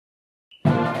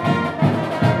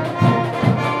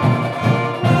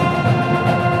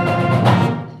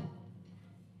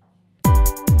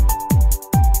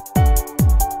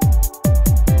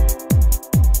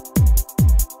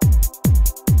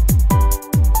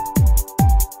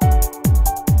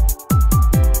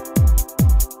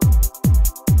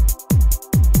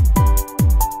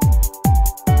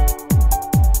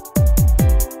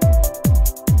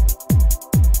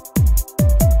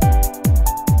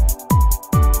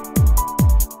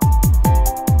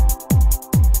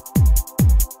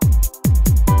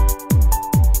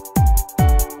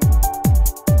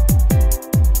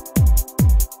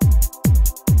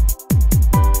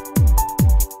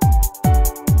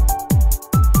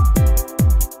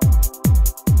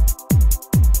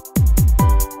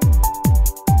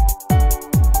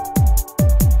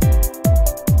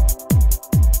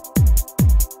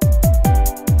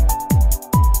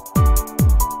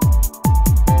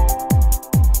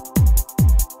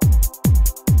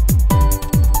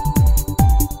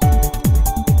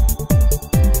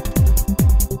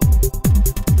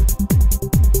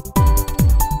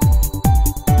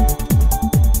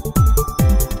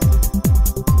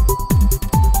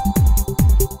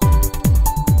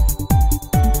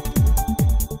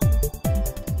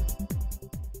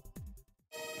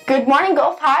Good morning,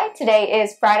 Gulf High. Today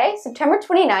is Friday, September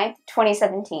 29th,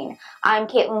 2017. I'm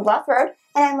Caitlin Bluffroad.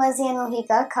 And I'm Leslie Ann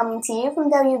Mojica, coming to you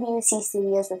from WBUC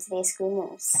Studios with today's school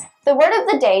news. The word of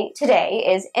the day today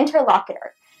is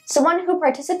interlocutor, someone who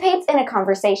participates in a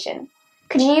conversation.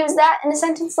 Could you use that in a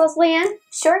sentence, Leslie Ann?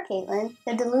 Sure, Caitlin.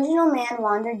 The delusional man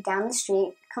wandered down the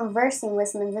street, conversing with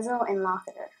some invisible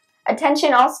interlocutor.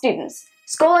 Attention all students.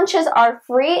 School lunches are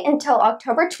free until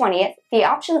October 20th. The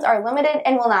options are limited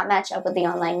and will not match up with the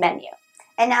online menu.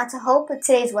 And now to Hope with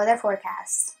today's weather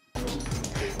forecast.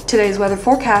 Today's weather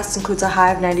forecast includes a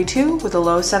high of 92 with a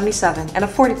low of 77 and a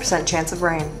 40% chance of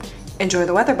rain. Enjoy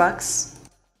the weather, Bucks.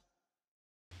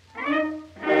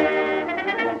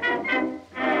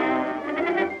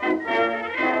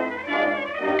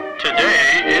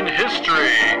 Today in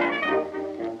history.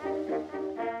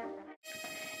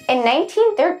 In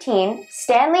 1913,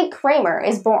 Stanley Kramer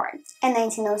is born. In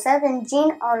 1907,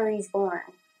 Gene Autry is born.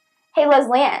 Hey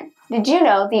Leslie Ann, did you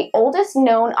know the oldest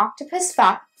known octopus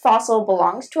fossil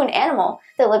belongs to an animal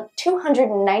that lived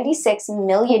 296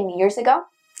 million years ago?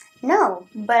 No,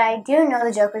 but I do know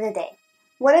the joke of the day.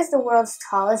 What is the world's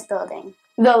tallest building?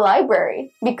 The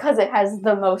library, because it has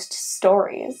the most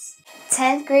stories.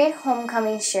 10th grade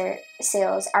homecoming shirt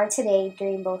sales are today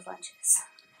during both lunches.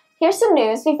 Here's some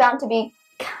news we found to be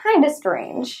kinda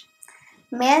strange.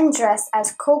 Man dressed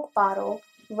as Coke bottle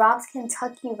robs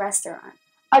Kentucky restaurant.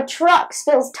 A truck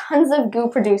spills tons of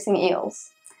goo-producing eels.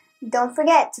 Don't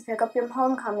forget to pick up your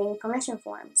homecoming permission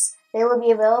forms. They will be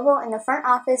available in the front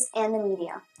office and the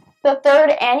media. The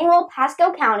third annual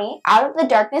Pasco County Out of the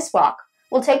Darkness Walk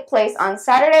will take place on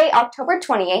Saturday, October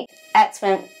 28th at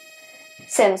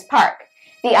Sims Park.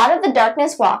 The Out of the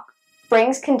Darkness Walk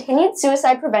brings continued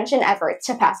suicide prevention efforts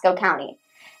to Pasco County.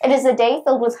 It is a day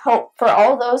filled with hope for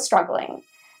all those struggling,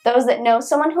 those that know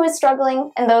someone who is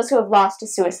struggling, and those who have lost to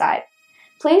suicide.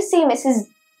 Please see Mrs.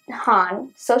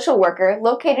 Hahn, social worker,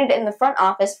 located in the front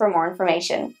office for more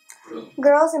information.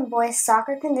 Girls and boys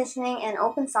soccer conditioning and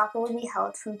open soccer will be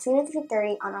held from 2 to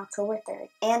 3:30 on October 3rd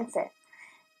and 5th.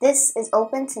 This is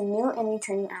open to new and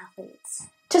returning athletes.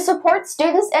 To support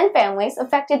students and families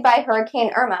affected by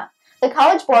Hurricane Irma, the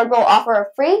College Board will offer a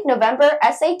free November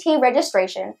SAT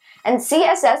registration and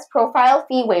CSS profile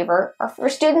fee waiver for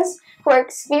students who are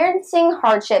experiencing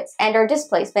hardships and or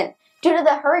displacement due to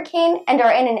the hurricane and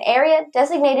are in an area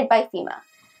designated by FEMA.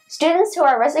 Students who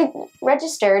are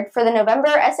registered for the November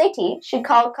SAT should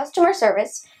call customer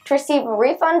service to receive a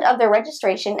refund of their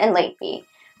registration and late fee.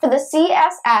 For the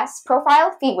CSS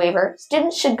profile fee waiver,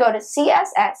 students should go to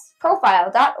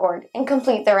cssprofile.org and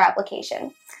complete their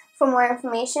application. For more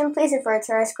information, please refer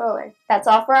to our scroller. That's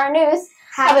all for our news.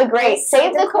 Have a great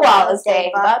Save the Koalas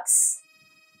Day, Bucks!